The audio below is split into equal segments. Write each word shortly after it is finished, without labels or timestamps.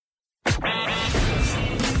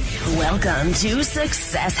Welcome to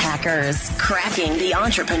Success Hackers, Cracking the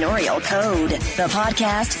Entrepreneurial Code, the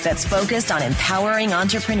podcast that's focused on empowering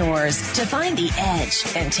entrepreneurs to find the edge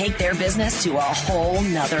and take their business to a whole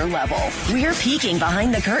nother level. We're peeking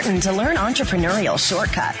behind the curtain to learn entrepreneurial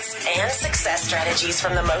shortcuts and success strategies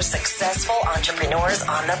from the most successful entrepreneurs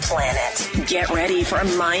on the planet. Get ready for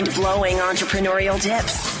mind-blowing entrepreneurial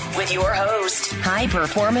tips with your host,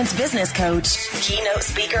 high-performance business coach, keynote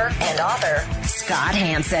speaker, and author, Scott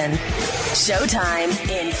Hanson. Showtime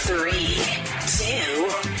in 3,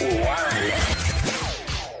 2,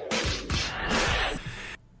 1.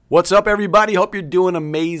 What's up, everybody? Hope you're doing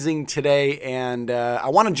amazing today. And I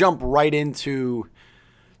want to jump right into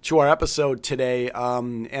our episode today.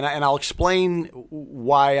 And I'll explain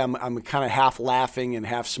why I'm kind of half laughing and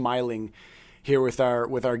half smiling here with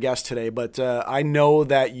our guest today. But I know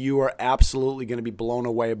that you are absolutely going to be blown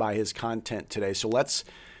away by his content today. So let's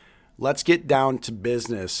get down to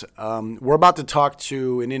business. We're about to talk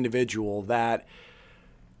to an individual that,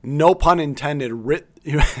 no pun intended,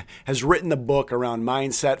 has written the book around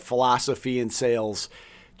mindset, philosophy, and sales.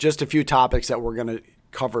 Just a few topics that we're going to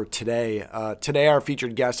cover today. Today, our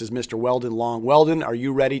featured guest is Mr. Weldon Long. Weldon, are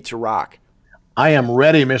you ready to rock? I am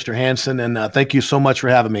ready, Mr. Hanson, and thank you so much for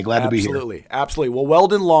having me. Glad to be here. Absolutely. Well,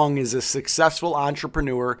 Weldon Long is a successful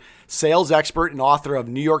entrepreneur, sales expert, and author of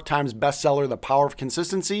New York Times bestseller, The Power of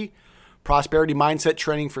Consistency, Prosperity Mindset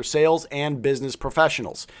Training for Sales and Business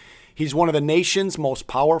Professionals. He's one of the nation's most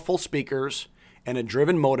powerful speakers and a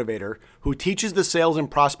driven motivator who teaches the sales and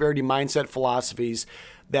prosperity mindset philosophies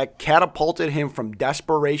that catapulted him from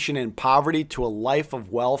desperation and poverty to a life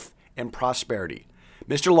of wealth and prosperity.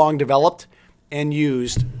 Mr. Long developed and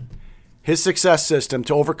used his success system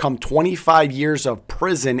to overcome 25 years of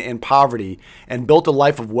prison and poverty and built a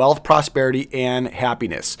life of wealth, prosperity, and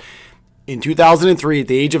happiness. In 2003, at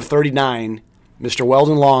the age of 39, Mr.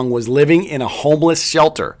 Weldon Long was living in a homeless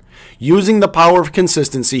shelter. Using the power of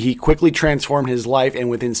consistency, he quickly transformed his life and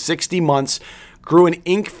within 60 months grew an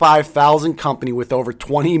Inc. 5000 company with over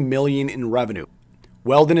 $20 million in revenue.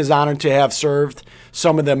 Weldon is honored to have served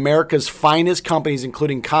some of America's finest companies,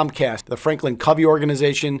 including Comcast, the Franklin Covey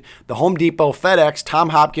Organization, the Home Depot, FedEx, Tom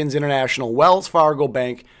Hopkins International, Wells Fargo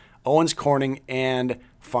Bank, Owens Corning, and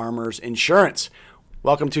Farmers Insurance.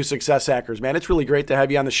 Welcome to Success Hackers, man. It's really great to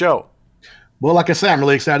have you on the show. Well, like I said, I'm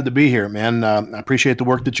really excited to be here, man. I appreciate the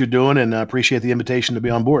work that you're doing and I appreciate the invitation to be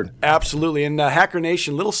on board. Absolutely. And Hacker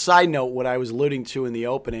Nation, little side note, what I was alluding to in the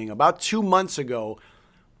opening, about 2 months ago,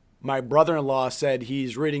 my brother-in-law said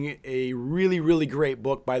he's reading a really, really great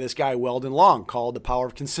book by this guy, Weldon Long, called The Power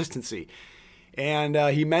of Consistency. And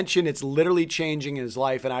he mentioned it's literally changing his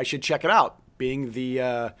life, and I should check it out.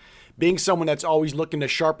 Being someone that's always looking to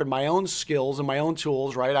sharpen my own skills and my own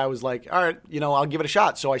tools, right? I was like, all right, I'll give it a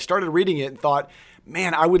shot. So I started reading it and thought,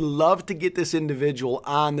 man, I would love to get this individual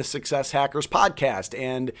on the Success Hackers podcast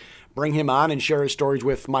and bring him on and share his stories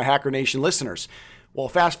with my Hacker Nation listeners. Well,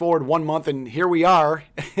 fast forward 1 month and here we are.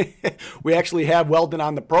 We actually have Weldon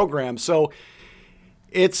on the program. So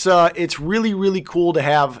it's really, really cool to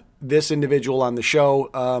have this individual on the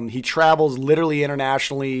show. He travels literally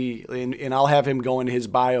internationally, and I'll have him go in his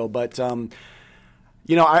bio. But,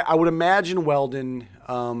 I would imagine, Weldon,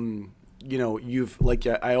 you've, like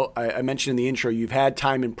I mentioned in the intro, you've had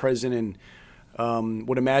time in prison and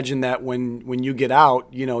would imagine that when you get out,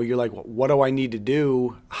 you're like, what do I need to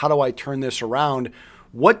do? How do I turn this around?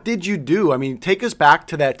 What did you do? I mean, take us back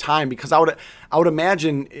to that time, because I would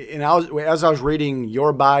imagine, and as I was reading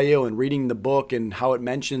your bio and reading the book and how it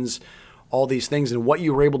mentions all these things and what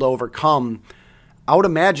you were able to overcome, I would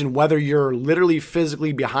imagine whether you're literally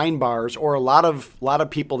physically behind bars or a lot of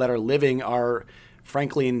people that are living are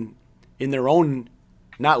frankly in their own,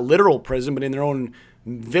 not literal prison, but in their own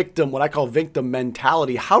victim, what I call victim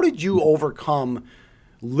mentality. How did you overcome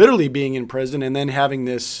literally being in prison and then having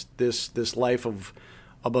this life of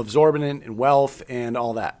absorbent and wealth and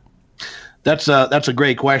all that? That's a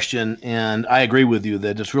great question, and I agree with you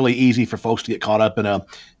that it's really easy for folks to get caught up in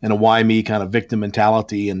a why me kind of victim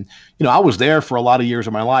mentality. And I was there for a lot of years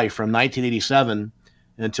of my life, from 1987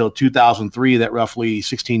 until 2003, that roughly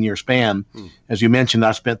 16-year span. As you mentioned,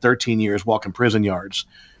 I spent 13 years walking prison yards.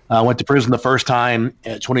 I went to prison the first time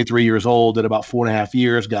at 23 years old, did about 4.5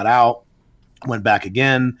 years, got out, went back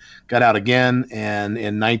again, got out again, and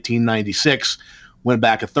in 1996, went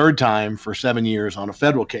back a third time for 7 years on a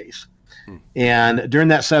federal case. And during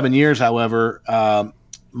that 7 years, however,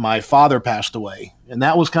 my father passed away. And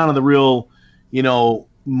that was kind of the real,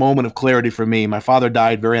 moment of clarity for me. My father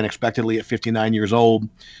died very unexpectedly at 59 years old.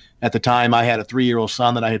 At the time, I had a 3-year-old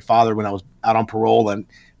son that I had fathered when I was out on parole and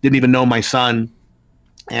didn't even know my son.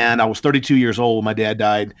 And I was 32 years old. My dad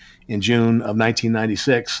died in June of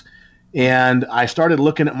 1996. And I started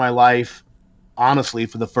looking at my life honestly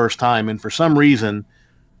for the first time. And for some reason,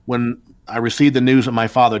 when I received the news that my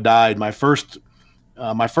father died, my first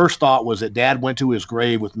thought was that Dad went to his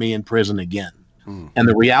grave with me in prison again. And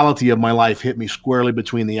the reality of my life hit me squarely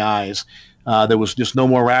between the eyes. There was just no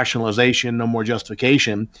more rationalization, no more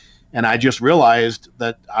justification. And I just realized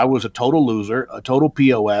that I was a total loser, a total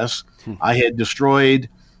POS. I had destroyed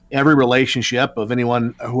every relationship of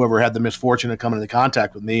anyone who ever had the misfortune to come into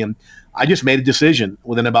contact with me. And I just made a decision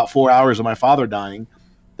within about 4 hours of my father dying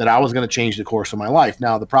that I was going to change the course of my life.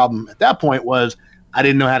 Now, the problem at that point was I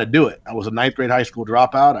didn't know how to do it. I was a ninth grade high school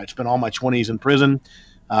dropout. I'd spent all my 20s in prison.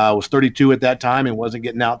 I was 32 at that time and wasn't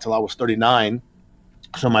getting out till I was 39.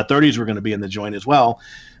 So my 30s were going to be in the joint as well.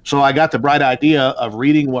 So I got the bright idea of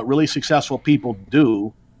reading what really successful people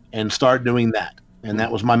do and start doing that. And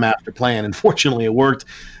that was my master plan. And fortunately, it worked.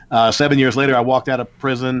 7 years later, I walked out of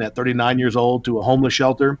prison at 39 years old to a homeless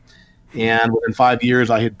shelter. And within 5 years,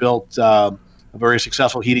 I had built a very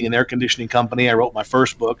successful heating and air conditioning company. I wrote my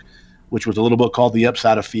first book, which was a little book called The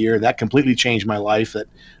Upside of Fear. That completely changed my life.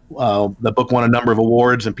 The book won a number of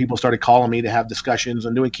awards, and people started calling me to have discussions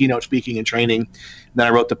and doing keynote speaking and training. Then I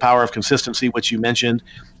wrote The Power of Consistency, which you mentioned,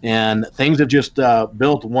 and things have just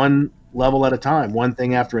built one level at a time, one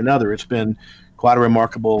thing after another. It's been quite a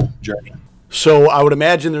remarkable journey. So I would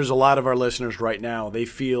imagine there's a lot of our listeners right now, they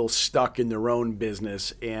feel stuck in their own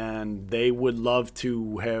business and they would love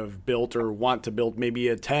to have built or want to build maybe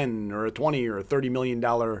a 10 or a 20 or a $30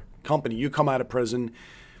 million company. You come out of prison.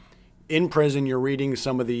 In prison, you're reading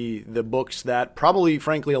some of the books that probably,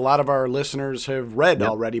 frankly, a lot of our listeners have read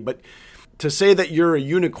already. But to say that you're a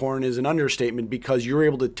unicorn is an understatement because you're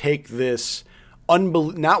able to take this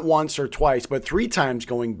not once or twice, but 3 times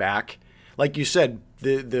going back. Like you said,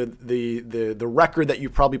 the record that you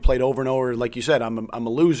probably played over and over, like you said, I'm a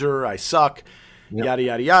loser, I suck, yada,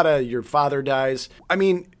 yada, yada, your father dies. I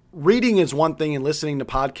mean, reading is one thing and listening to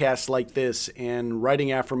podcasts like this and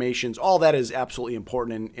writing affirmations, all that is absolutely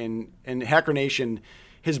important. And Hacker Nation,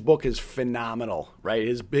 his book is phenomenal,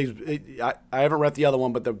 right? I haven't read the other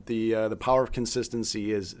one, but the Power of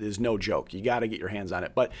Consistency is no joke. You got to get your hands on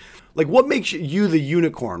it. But like, what makes you the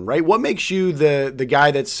unicorn, right? What makes you the guy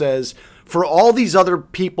that says, for all these other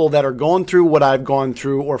people that are going through what I've gone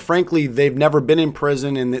through, or frankly, they've never been in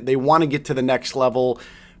prison and they want to get to the next level,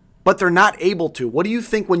 but they're not able to. What do you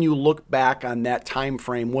think when you look back on that time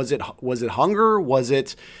frame? Was it hunger? Was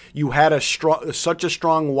it you had such a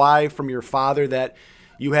strong why from your father that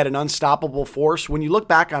you had an unstoppable force? When you look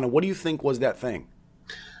back on it, what do you think was that thing?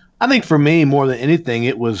 I think for me, more than anything,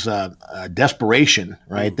 it was desperation,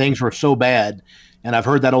 right? Things were so bad. And I've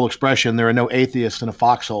heard that old expression, there are no atheists in a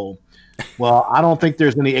foxhole. Well, I don't think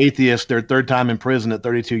there's any atheists their third time in prison at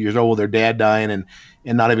 32 years old, their dad dying and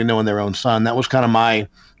not even knowing their own son. That was kind of my,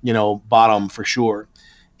 bottom for sure.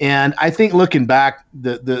 And I think looking back,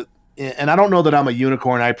 and I don't know that I'm a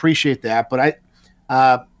unicorn. I appreciate that, but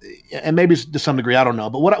and maybe to some degree, I don't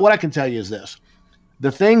know. But what I can tell you is this: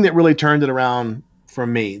 the thing that really turned it around for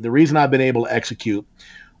me, the reason I've been able to execute,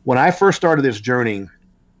 when I first started this journey,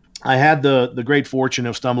 I had the great fortune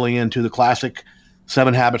of stumbling into the classic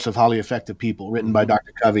 7 Habits of Highly Effective People, written by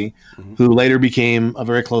Dr. Covey, who later became a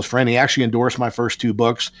very close friend. He actually endorsed my first 2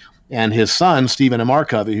 books, and his son, Stephen M.R.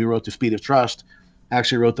 Covey, who wrote The Speed of Trust,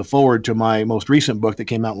 actually wrote the foreword to my most recent book that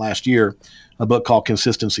came out last year, a book called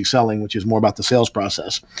Consistency Selling, which is more about the sales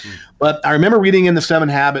process. But I remember reading in the 7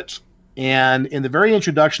 Habits, and in the very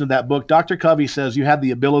introduction of that book, Dr. Covey says you have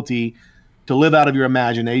the ability to live out of your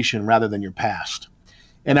imagination rather than your past.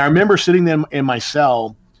 And I remember sitting there in my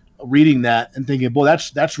cell reading that and thinking, boy,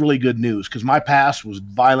 that's really good news, because my past was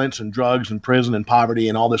violence and drugs and prison and poverty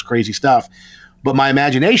and all this crazy stuff. But my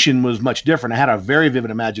imagination was much different. I had a very vivid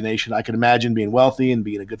imagination. I could imagine being wealthy and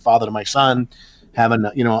being a good father to my son, having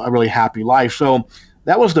a really happy life. So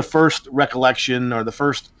that was the first recollection, or the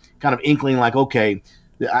first kind of inkling, like, okay,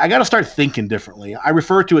 I got to start thinking differently. I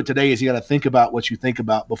refer to it today as you got to think about what you think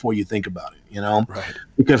about before you think about it, Right.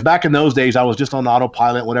 Because back in those days, I was just on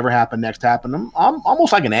autopilot. Whatever happened next happened. I'm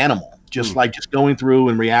almost like an animal, just going through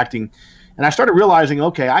and reacting. And I started realizing,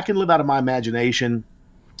 okay, I can live out of my imagination.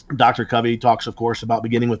 Dr. Covey talks, of course, about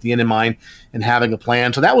beginning with the end in mind and having a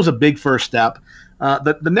plan. So that was a big first step.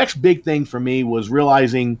 The next big thing for me was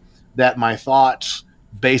realizing that my thoughts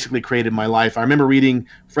basically created my life. I remember reading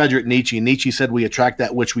Friedrich Nietzsche. Nietzsche said we attract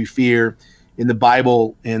that which we fear. In the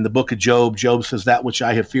Bible, in the book of Job, Job says that which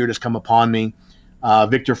I have feared has come upon me.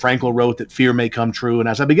 Viktor Frankl wrote that fear may come true. And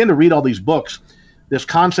as I began to read all these books, this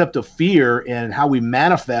concept of fear and how we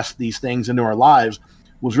manifest these things into our lives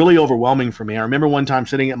was really overwhelming for me. I remember one time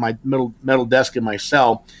sitting at my metal desk in my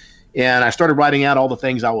cell, and I started writing out all the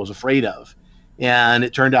things I was afraid of. And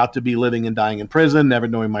it turned out to be living and dying in prison, never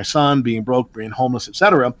knowing my son, being broke, being homeless,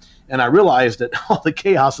 etc. And I realized that all the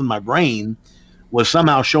chaos in my brain was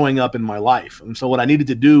somehow showing up in my life. And so what I needed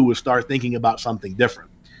to do was start thinking about something different.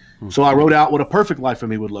 So I wrote out what a perfect life for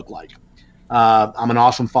me would look like. I'm an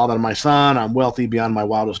awesome father to my son. I'm wealthy beyond my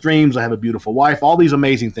wildest dreams. I have a beautiful wife, all these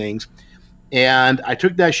amazing things. And I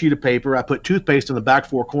took that sheet of paper, I put toothpaste in the back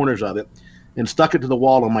four corners of it, and stuck it to the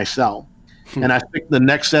wall in my cell. And I spent the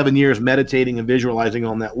next 7 years meditating and visualizing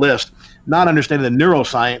on that list, not understanding the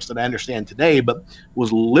neuroscience that I understand today, but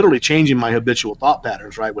was literally changing my habitual thought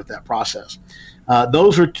patterns, right, with that process.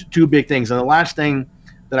 Those are two big things. And the last thing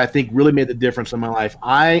that I think really made the difference in my life,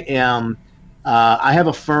 I have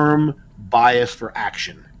a firm bias for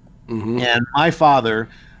action. And my father,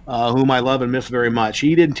 whom I love and miss very much,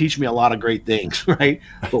 he didn't teach me a lot of great things, right?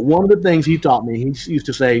 But one of the things he taught me, he used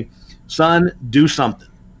to say, son, do something.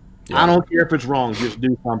 Yeah. I don't care if it's wrong, just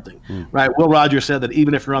do something, right? Will Rogers said that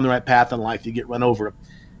even if you're on the right path in life, you get run over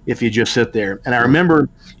if you just sit there. And I remember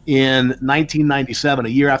in 1997, a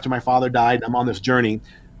year after my father died, I'm on this journey.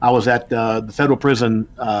 I was at the federal prison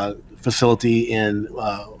facility in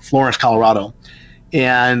Florence, Colorado.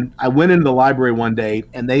 And I went into the library one day,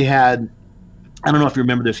 and they had, I don't know if you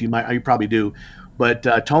remember this, you probably do, but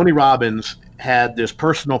Tony Robbins had this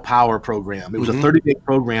personal power program. It was a 30-day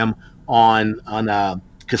program on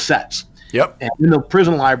cassettes. Yep. And in the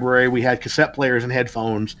prison library, we had cassette players and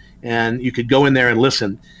headphones, and you could go in there and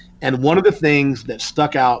listen. And one of the things that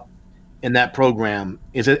stuck out in that program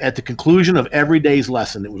is that at the conclusion of every day's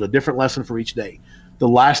lesson, it was a different lesson for each day. The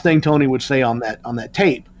last thing Tony would say on that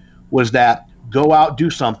tape was that go out, do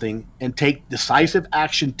something, and take decisive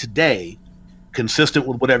action today, consistent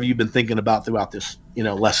with whatever you've been thinking about throughout this,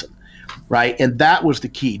 lesson. Right. And that was the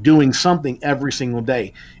key, doing something every single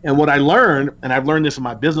day. And what I learned, and I've learned this in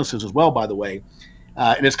my businesses as well, by the way,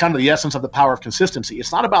 and it's kind of the essence of the power of consistency.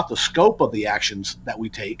 It's not about the scope of the actions that we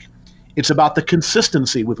take. It's about the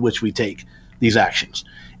consistency with which we take these actions.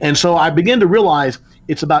 And so I began to realize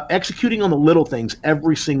it's about executing on the little things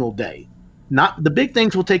every single day. Not the big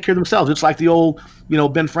things will take care of themselves. It's like the old,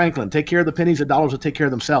 Ben Franklin, take care of the pennies, the dollars will take care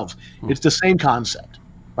of themselves. It's the same concept.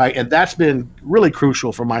 Right. And that's been really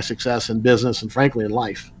crucial for my success in business and frankly in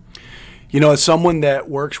life. As someone that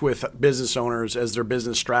works with business owners as their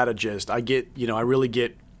business strategist, I really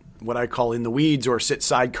get what I call in the weeds or sit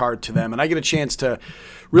sidecar to them. And I get a chance to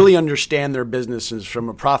really understand their businesses from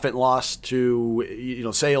a profit and loss to,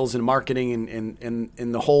 sales and marketing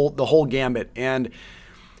and the whole gambit. And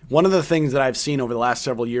one of the things that I've seen over the last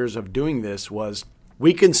several years of doing this was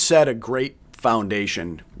we can set a great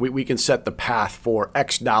foundation. We can set the path for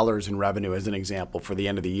X dollars in revenue as an example for the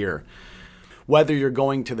end of the year. Whether you're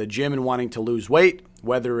going to the gym and wanting to lose weight,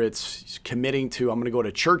 whether it's committing to I'm going to go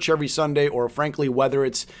to church every Sunday, or frankly, whether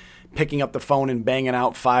it's picking up the phone and banging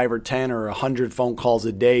out 5 or 10 or 100 phone calls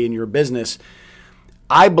a day in your business,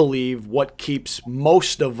 I believe what keeps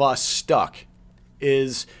most of us stuck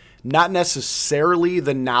is not necessarily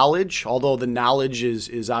the knowledge, although the knowledge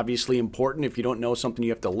is obviously important. If you don't know something,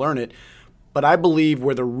 you have to learn it. But I believe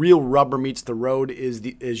where the real rubber meets the road is,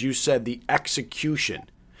 as you said, the execution,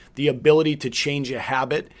 the ability to change a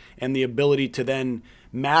habit and the ability to then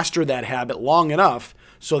master that habit long enough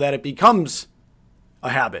so that it becomes a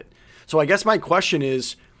habit. So I guess my question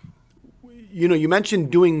is, you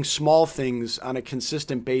mentioned doing small things on a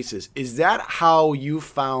consistent basis. Is that how you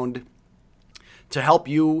found to help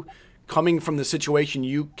you coming from the situation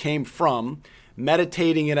you came from,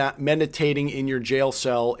 meditating in your jail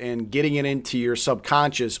cell and getting it into your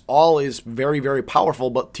subconscious, all is very, very powerful.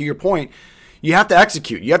 But to your point, you have to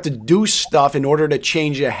execute. You have to do stuff in order to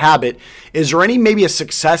change a habit. Is there maybe a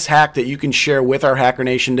success hack that you can share with our Hacker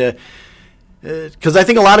Nation because I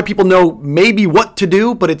think a lot of people know maybe what to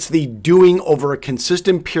do, but it's the doing over a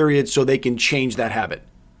consistent period so they can change that habit.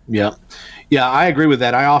 Yeah. Yeah, I agree with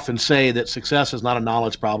that. I often say that success is not a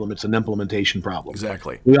knowledge problem, it's an implementation problem.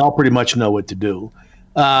 Exactly. We all pretty much know what to do.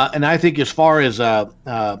 And I think as far as a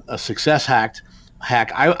success hack,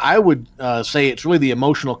 I would say it's really the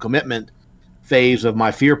emotional commitment phase of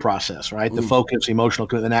my fear process, right? The focus, emotional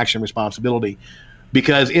commitment, action, responsibility.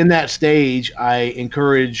 Because in that stage, I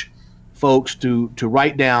encourage folks to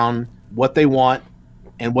write down what they want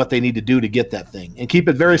and what they need to do to get that thing, and keep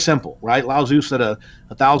it very simple, right? Lao Tzu said a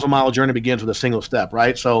 1,000-mile journey begins with a single step,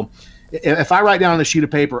 right? So if I write down on a sheet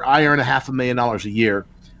of paper, I earn $500,000 a year,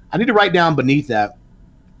 I need to write down beneath that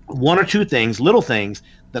one or two things, little things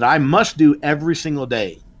that I must do every single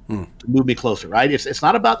day to move me closer, right? It's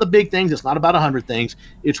not about the big things. It's not about 100 things.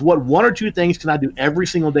 It's what 1 or 2 things can I do every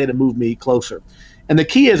single day to move me closer. And the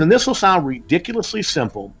key is, and this will sound ridiculously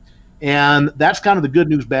simple, and that's kind of the good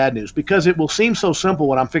news, bad news, because it will seem so simple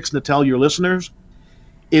what I'm fixing to tell your listeners,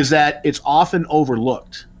 is that it's often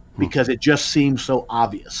overlooked because it just seems so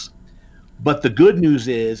obvious. But the good news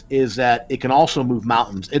is that it can also move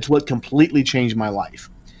mountains. It's what completely changed my life.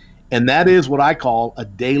 And that is what I call a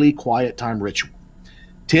daily quiet time ritual.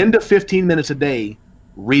 10 to 15 minutes a day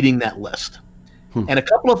reading that list. And a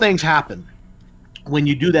couple of things happen when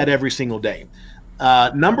you do that every single day.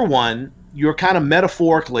 Number one, you're kind of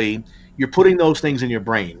metaphorically, you're putting those things in your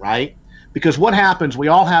brain, right? Because what happens, we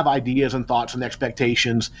all have ideas and thoughts and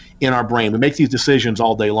expectations in our brain. We make these decisions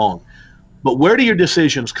all day long. But where do your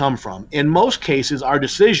decisions come from? In most cases, our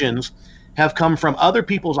decisions have come from other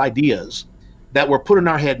people's ideas that were put in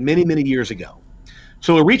our head many, many years ago.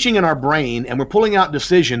 So we're reaching in our brain and we're pulling out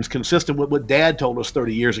decisions consistent with what Dad told us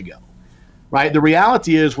 30 years ago, right? The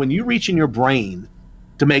reality is when you reach in your brain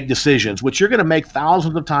to make decisions, which you're going to make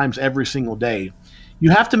thousands of times every single day, you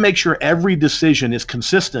have to make sure every decision is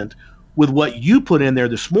consistent with what you put in there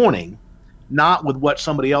this morning, not with what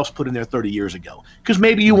somebody else put in there 30 years ago, because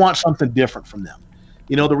maybe you want something different from them.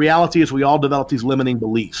 You know, the reality is we all develop these limiting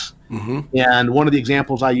beliefs. And one of the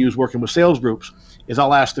examples I use working with sales groups is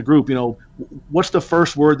I'll ask the group, you know, what's the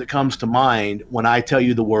first word that comes to mind when I tell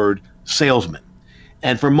you the word salesman?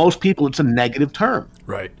 And for most people, it's a negative term.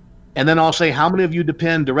 Right. And then I'll say, how many of you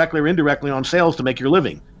depend directly or indirectly on sales to make your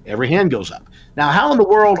living? Every hand goes up. Now, how in the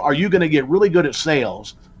world are you going to get really good at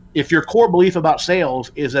sales if your core belief about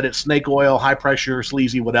sales is that it's snake oil, high pressure,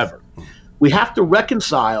 sleazy, whatever? We have to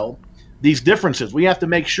reconcile these differences. We have to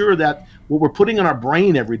make sure that what we're putting in our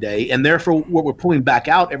brain every day, and therefore what we're pulling back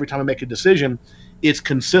out every time we make a decision, is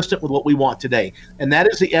consistent with what we want today. And that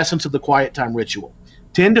is the essence of the quiet time ritual.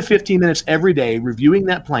 10 to 15 minutes every day reviewing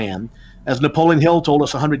that plan. As Napoleon Hill told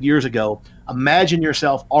us 100 years ago, imagine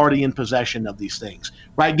yourself already in possession of these things,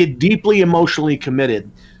 right? Get deeply emotionally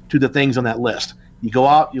committed to the things on that list. You go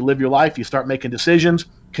out, you live your life, you start making decisions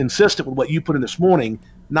consistent with what you put in this morning,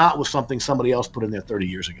 not with something somebody else put in there 30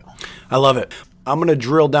 years ago. I love it. I'm going to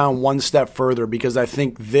drill down one step further because I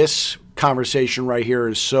think this conversation right here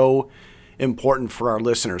is so important for our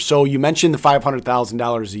listeners. So you mentioned the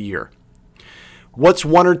 $500,000 a year. What's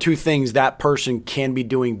 1 or 2 things that person can be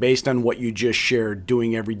doing based on what you just shared,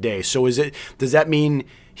 doing every day? So does that mean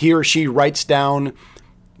he or she writes down,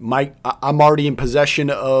 I'm already in possession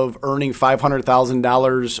of earning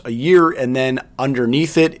 $500,000 a year, and then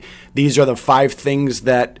underneath it, these are the 5 things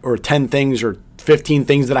or 10 things or 15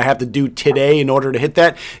 things that I have to do today in order to hit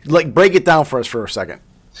that? Like, break it down for us for a second.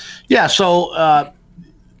 Yeah. So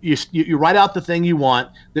you write out the thing you want.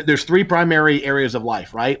 There's 3 primary areas of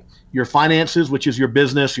life, right? Your finances, which is your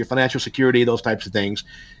business, your financial security, those types of things.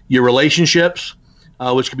 Your relationships,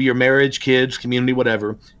 which could be your marriage, kids, community,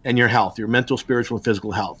 whatever, and your health, your mental, spiritual, and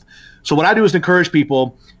physical health. So what I do is encourage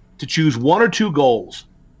people to choose 1 or 2 goals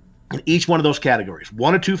in each one of those categories,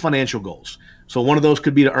 1 or 2 financial goals. So one of those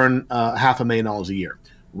could be to earn $500,000 a year.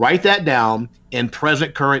 Write that down in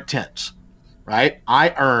present current tense, right?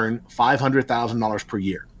 I earn $500,000 per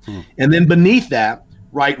year. And then beneath that,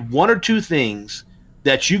 write 1 or 2 things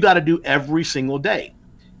that you got to do every single day,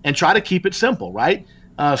 and try to keep it simple, right?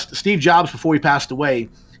 Steve Jobs, before he passed away,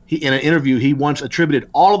 in an interview, he once attributed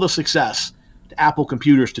all of the success to Apple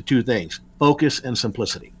computers to 2 things: focus and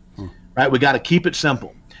simplicity, right? We got to keep it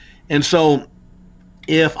simple. And so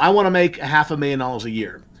if I want to make $500,000 a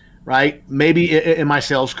year, right, maybe in my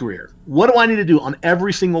sales career, what do I need to do on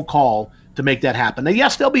every single call to make that happen? Now,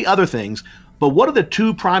 yes, there'll be other things, but what are the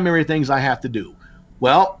 2 primary things I have to do?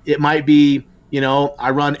 Well, it might be,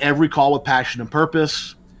 I run every call with passion and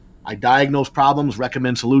purpose. I diagnose problems,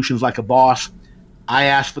 recommend solutions like a boss. I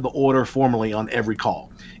ask for the order formally on every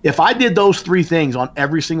call. If I did those 3 things on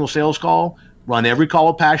every single sales call, run every call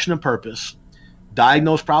with passion and purpose,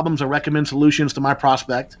 diagnose problems and recommend solutions to my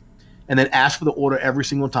prospect, and then ask for the order every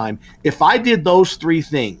single time. If I did those 3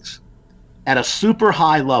 things at a super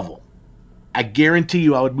high level, I guarantee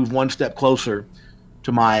you I would move 1 step closer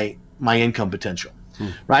to my income potential.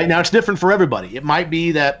 Right now, it's different for everybody. It might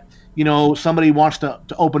be that, somebody wants to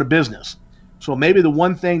open a business. So maybe the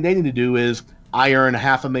one thing they need to do is, I earn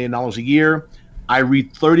 $500,000 a year. I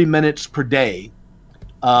read 30 minutes per day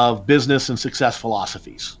of business and success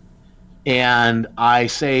philosophies. And I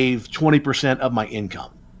save 20% of my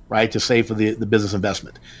income, right, to save for the business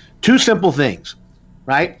investment. 2 simple things,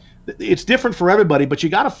 right? It's different for everybody, but you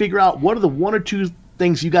got to figure out what are the 1 or 2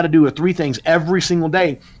 things you got to do, or 3 things every single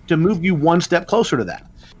day to move you 1 step closer to that.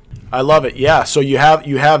 I love it. Yeah. So you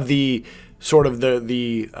have the sort of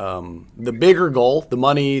the bigger goal, the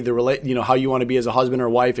money, how you want to be as a husband or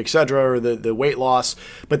wife, etc., or the weight loss.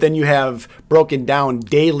 But then you have broken down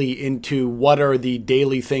daily into what are the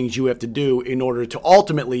daily things you have to do in order to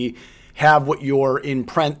ultimately have what you're in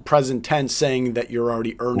present tense saying that you're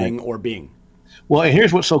already earning or being. Well, and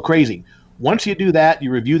here's what's so crazy. Once you do that, you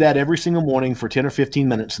review that every single morning for 10 or 15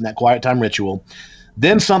 minutes in that quiet time ritual.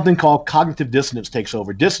 Then something called cognitive dissonance takes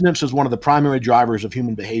over. Dissonance is one of the primary drivers of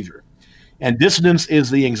human behavior. And dissonance is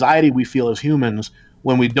the anxiety we feel as humans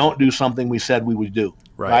when we don't do something we said we would do.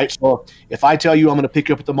 Right? So if I tell you I'm going to pick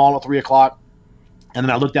you up at the mall at 3 o'clock, and then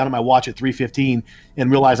I look down at my watch at 3:15 and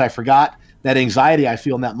realize I forgot, that anxiety I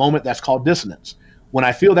feel in that moment, that's called dissonance. When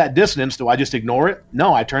I feel that dissonance, do I just ignore it?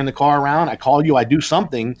 No, I turn the car around, I call you, I do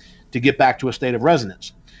something to get back to a state of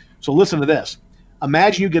resonance. So listen to this.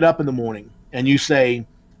 Imagine you get up in the morning and you say,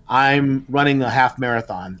 I'm running a half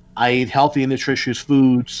marathon. I eat healthy and nutritious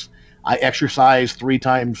foods. I exercise 3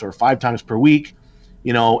 times or 5 times per week,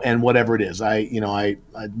 and whatever it is, I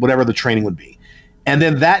whatever the training would be. And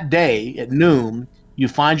then that day at noon, you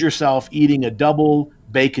find yourself eating a double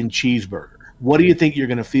bacon cheeseburger. What do you think you're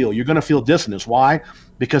going to feel? You're going to feel dissonance. Why?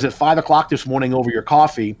 Because at 5 o'clock this morning over your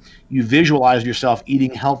coffee, you visualized yourself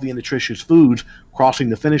eating healthy and nutritious foods, crossing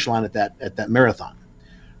the finish line at that marathon,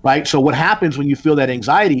 right? So what happens when you feel that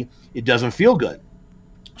anxiety? It doesn't feel good.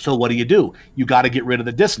 So what do? You got to get rid of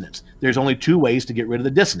the dissonance. There's only 2 ways to get rid of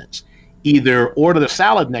the dissonance. Either order the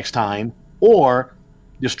salad next time or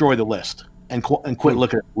destroy the list and quit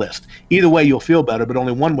looking at the list. Either way, you'll feel better, but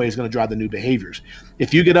only one way is going to drive the new behaviors.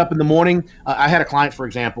 If you get up in the morning, I had a client, for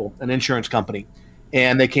example, an insurance company,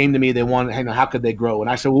 and they came to me, they wanted, hey, how could they grow? And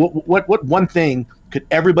I said, well, what one thing could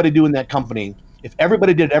everybody do in that company, if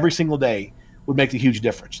everybody did it every single day, would make a huge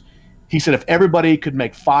difference? He said, if everybody could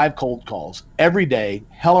make 5 cold calls every day,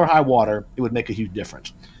 hell or high water, it would make a huge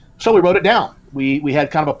difference. So we wrote it down. We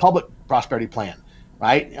had kind of a public prosperity plan,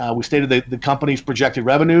 right? We stated the company's projected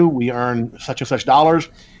revenue. We earn such and such dollars.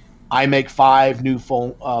 I make 5 new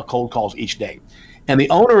phone cold calls each day. And the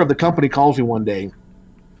owner of the company calls me one day,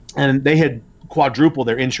 and they had quadrupled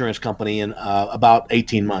their insurance company in about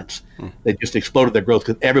 18 months. They just exploded their growth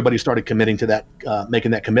because everybody started committing to that,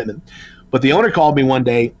 making that commitment. But the owner called me one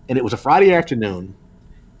day, and it was a Friday afternoon.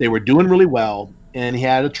 They were doing really well, and he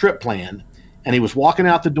had a trip planned, and he was walking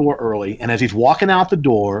out the door early. And as he's walking out the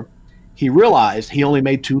door, he realized he only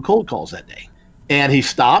made 2 cold calls that day. And he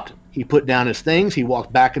stopped, he put down his things, he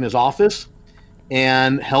walked back in his office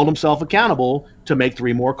and held himself accountable to make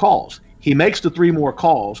 3 more calls. He makes the 3 more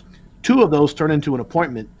calls. 2 of those turn into an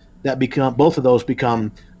appointment that both of those become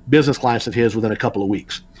business clients of his within a couple of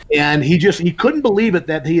weeks. And he couldn't believe it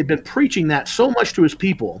that he had been preaching that so much to his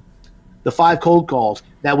people, the 5 cold calls,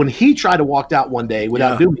 that when he tried to walk out one day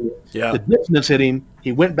without doing it, the dissonance hit him.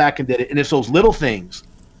 He went back and did it. And it's those little things,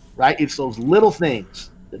 right? It's those little things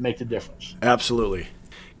that make the difference. Absolutely.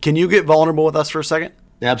 Can you get vulnerable with us for a second?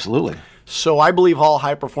 Absolutely. So I believe all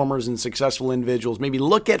high performers and successful individuals maybe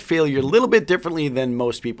look at failure a little bit differently than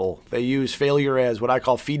most people. They use failure as what I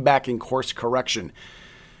call feedback and course correction.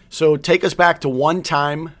 So take us back to one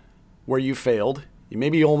time where you failed. You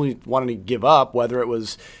maybe only wanted to give up, whether it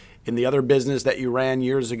was in the other business that you ran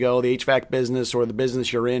years ago, the HVAC business, or the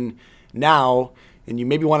business you're in now, and you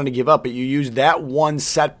maybe wanted to give up, but you used that one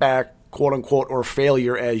setback, quote unquote, or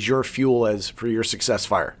failure as your fuel for your success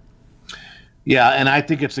fire. Yeah, and I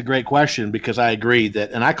think it's a great question because I agree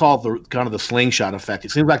that, and I call it kind of the slingshot effect.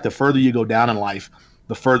 It seems like the further you go down in life,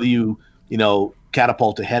 the further you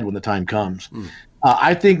catapult ahead when the time comes.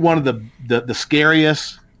 I think one of the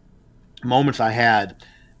scariest moments I had,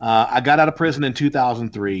 I got out of prison in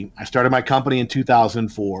 2003. I started my company in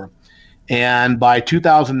 2004, and by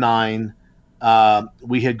 2009,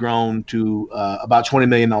 we had grown to about $20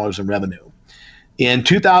 million in revenue. In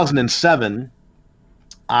 2007,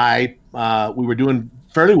 we were doing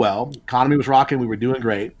fairly well. Economy was rocking. We were doing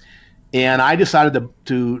great. And I decided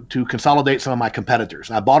to consolidate some of my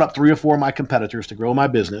competitors. I bought up 3 or 4 of my competitors to grow my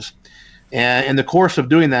business. And in the course of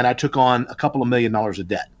doing that, I took on a couple of $1 million of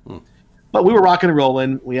debt. But we were rocking and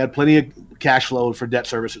rolling. We had plenty of cash flow for debt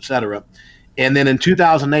service, et cetera. And then in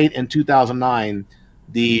 2008 and 2009,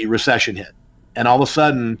 the recession hit. And all of a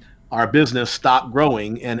sudden, our business stopped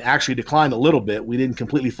growing and actually declined a little bit. We didn't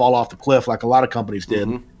completely fall off the cliff like a lot of companies did,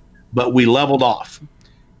 but we leveled off.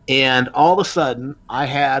 And all of a sudden, I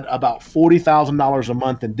had about $40,000 a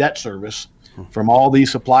month in debt service from all these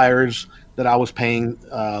suppliers that I was paying,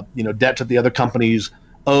 debt that the other companies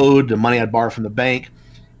owed, the money I'd borrowed from the bank.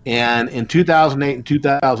 And in 2008 and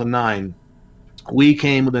 2009, we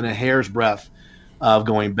came within a hair's breadth of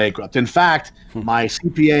going bankrupt. In fact, my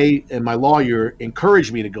CPA and my lawyer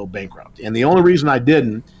encouraged me to go bankrupt. And the only reason I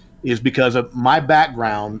didn't is because of my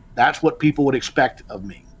background. That's what people would expect of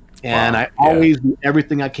me. And I always do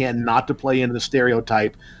everything I can not to play into the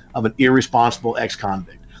stereotype of an irresponsible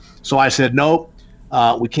ex-convict. So I said, nope,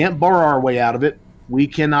 we can't borrow our way out of it. We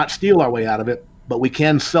cannot steal our way out of it, but we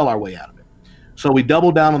can sell our way out of it. So we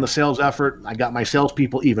doubled down on the sales effort. I got my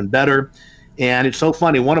salespeople even better. And it's so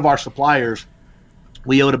funny. One of our suppliers,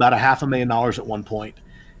 we owed about $500,000 at one point.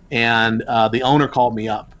 And the owner called me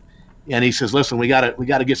up and he says, listen, we got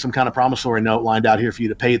to get some kind of promissory note lined out here for you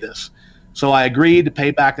to pay this. So I agreed to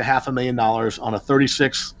pay back the $500,000 on a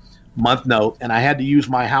 36-month note. And I had to use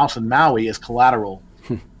my house in Maui as collateral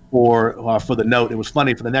for the note. It was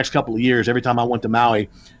funny. For the next couple of years, every time I went to Maui,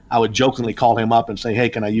 I would jokingly call him up and say, hey,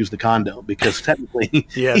 can I use the condo? Because technically.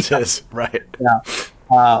 Yes, it is. Right. Yeah.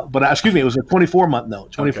 But excuse me, it was a 24-month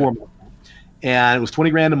note, 24 month. And it was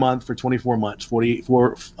 $20,000 a month for 24 months, almost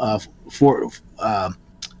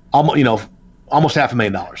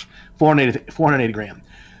 $500,000,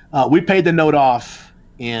 $480,000. We paid the note off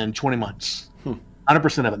in 20 months,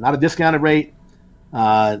 100% of it, not a discounted rate,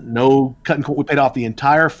 no cut and we paid off the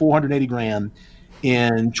entire $480,000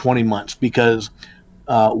 in 20 months because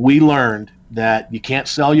we learned that you can't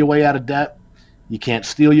sell your way out of debt. You can't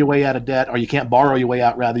steal your way out of debt, or you can't borrow your way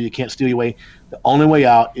out. Rather, you can't steal your way. The only way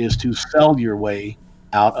out is to sell your way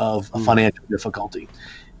out of a financial difficulty.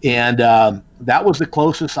 And that was the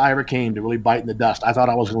closest I ever came to really biting the dust. I thought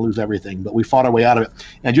I was going to lose everything, but we fought our way out of it.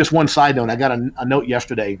 And just one side note, I got a note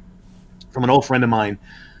yesterday from an old friend of mine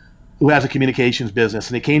who has a communications business,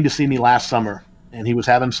 and he came to see me last summer, and he was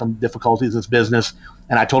having some difficulties in his business,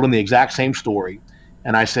 and I told him the exact same story.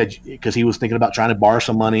 And I said, because he was thinking about trying to borrow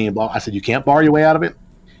some money, and blah, I said, you can't borrow your way out of it.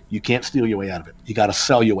 You can't steal your way out of it. You got to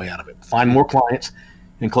sell your way out of it. Find more clients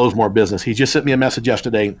and close more business. He just sent me a message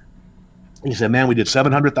yesterday. He said, man, we did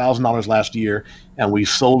 $700,000 last year, and we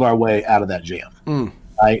sold our way out of that jam.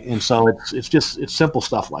 Right? And so it's simple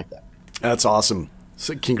stuff like that. That's awesome.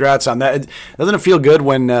 So congrats on that. Doesn't it feel good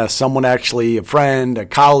when someone actually, a friend, a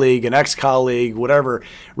colleague, an ex-colleague, whatever,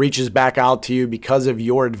 reaches back out to you because of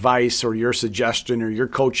your advice or your suggestion or your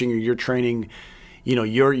coaching or your training,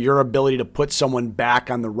 your ability to put someone back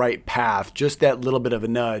on the right path, just that little bit of a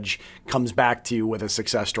nudge comes back to you with a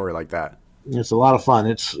success story like that. It's a lot of fun.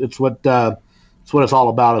 It's what it's all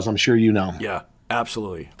about, as I'm sure you know. Yeah.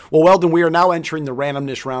 Absolutely. Well, Weldon, we are now entering the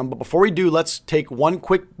randomness round, but before we do, let's take one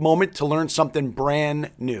quick moment to learn something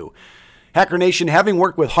brand new. Hacker Nation, having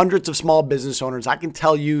worked with hundreds of small business owners, I can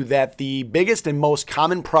tell you that the biggest and most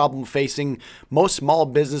common problem facing most small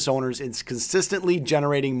business owners is consistently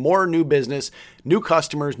generating more new business, new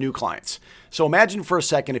customers, new clients. So imagine for a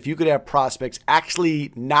second if you could have prospects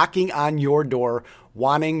actually knocking on your door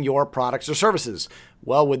wanting your products or services.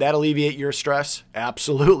 Well, would that alleviate your stress?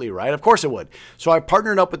 Absolutely, right? Of course it would. So I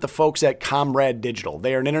partnered up with the folks at Comrade Digital.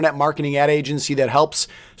 They are an internet marketing ad agency that helps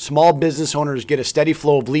small business owners get a steady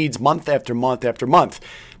flow of leads month after month after month.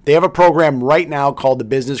 They have a program right now called the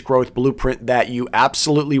Business Growth Blueprint that you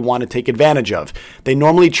absolutely want to take advantage of. They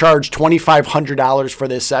normally charge $2,500 for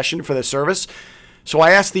this session, for this service. So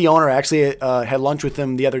I asked the owner, I actually had lunch with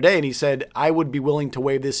him the other day, and he said, I would be willing to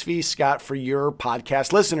waive this fee, Scott, for your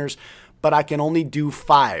podcast listeners, but I can only do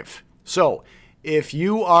 5. So if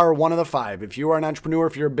you are one of the 5, if you are an entrepreneur,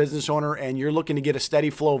 if you're a business owner, and you're looking to get a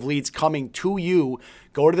steady flow of leads coming to you,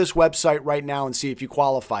 go to this website right now and see if you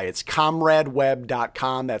qualify. It's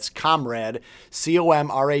comradeweb.com. That's comrade,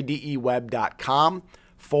 COMRADE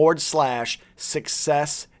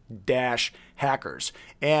web.com/success-hackers.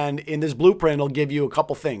 And in this blueprint, it'll give you a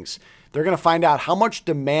couple things. They're going to find out how much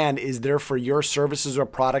demand is there for your services or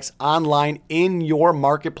products online in your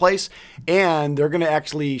marketplace. And they're going to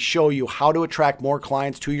actually show you how to attract more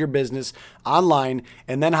clients to your business online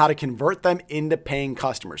and then how to convert them into paying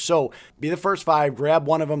customers. So be the first 5, grab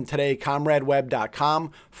one of them today,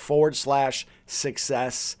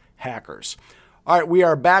 comradeweb.com/success-hackers. All right, we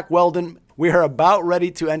are back, Weldon. We are about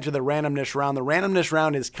ready to enter the randomness round. The randomness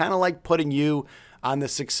round is kind of like putting you on the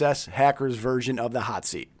Success Hackers version of the hot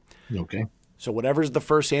seat. Okay. So whatever's the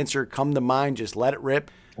first answer come to mind, just let it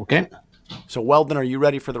rip. Okay. So Weldon, are you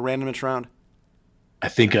ready for the randomness round? I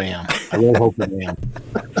think I am. I really hope I am.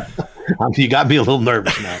 You got me a little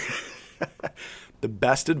nervous now. The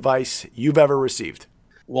best advice you've ever received.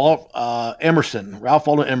 Ralph Waldo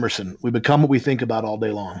Emerson. We become what we think about all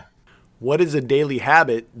day long. What is a daily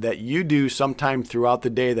habit that you do sometime throughout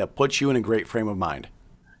the day that puts you in a great frame of mind?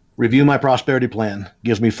 Review my prosperity plan.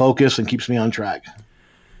 Gives me focus and keeps me on track.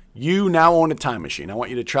 You now own a time machine. I want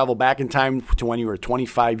you to travel back in time to when you were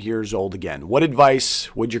 25 years old again. What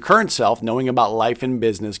advice would your current self, knowing about life and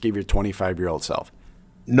business, give your 25-year-old self?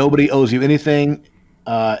 Nobody owes you anything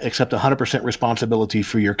except 100% responsibility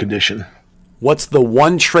for your condition. What's the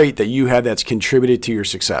one trait that you have that's contributed to your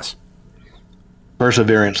success?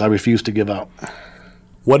 Perseverance. I refuse to give up.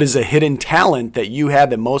 What is a hidden talent that you have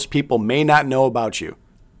that most people may not know about you?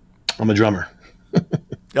 I'm a drummer.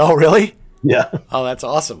 Oh, really? Yeah. Oh, that's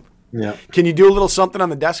awesome. Yeah. Can you do a little something on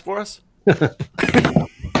the desk for us?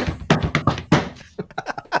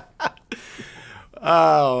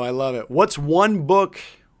 Oh, I love it. What's one book,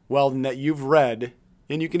 Weldon, that you've read,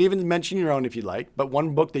 and you can even mention your own if you'd like, but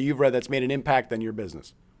one book that you've read that's made an impact on your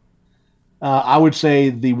business? I would say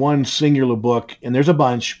the one singular book, and there's a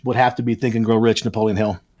bunch, would have to be Think and Grow Rich, Napoleon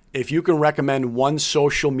Hill. If you can recommend one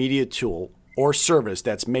social media tool or service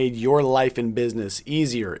that's made your life and business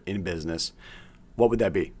easier in business, what would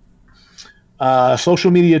that be?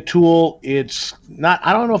 Social media tool, it's not,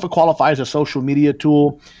 I don't know if it qualifies as a social media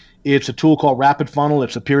tool. It's a tool called Rapid Funnel.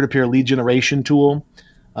 It's a peer-to-peer lead generation tool.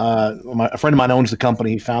 A friend of mine owns the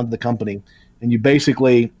company. He founded the company. And you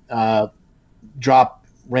basically drop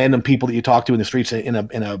random people that you talk to in the streets in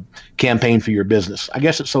a campaign for your business. I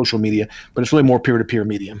guess it's social media, but it's really more peer-to-peer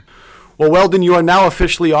medium. Well, Weldon, you are now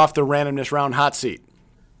officially off the randomness round hot seat.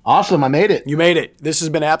 Awesome. I made it. You made it. This has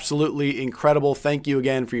been absolutely incredible. Thank you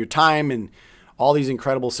again for your time and all these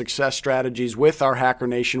incredible success strategies with our Hacker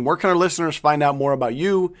Nation. Where can our listeners find out more about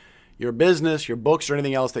you, your business, your books, or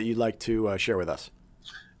anything else that you'd like to share with us?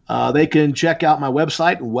 They can check out my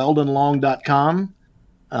website, weldonlong.com.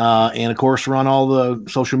 And, of course, we're on all the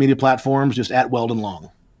social media platforms, just at Weldon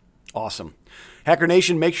Long. Awesome. Hacker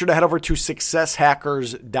Nation, make sure to head over to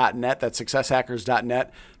successhackers.net. That's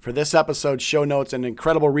successhackers.net for this episode's show notes and an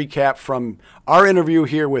incredible recap from our interview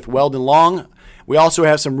here with Weldon Long. We also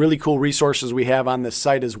have some really cool resources we have on this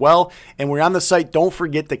site as well. And we're on the site. Don't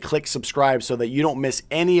forget to click subscribe so that you don't miss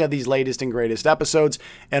any of these latest and greatest episodes.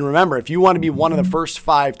 And remember, if you want to be one of the first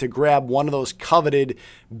 5 to grab one of those coveted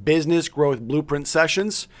business growth blueprint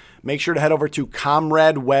sessions, make sure to head over to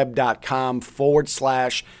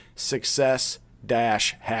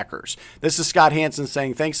comradeweb.com/success-hackers. This is Scott Hanson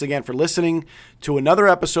saying thanks again for listening to another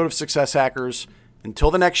episode of Success Hackers.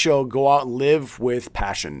 Until the next show, go out and live with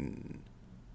passion.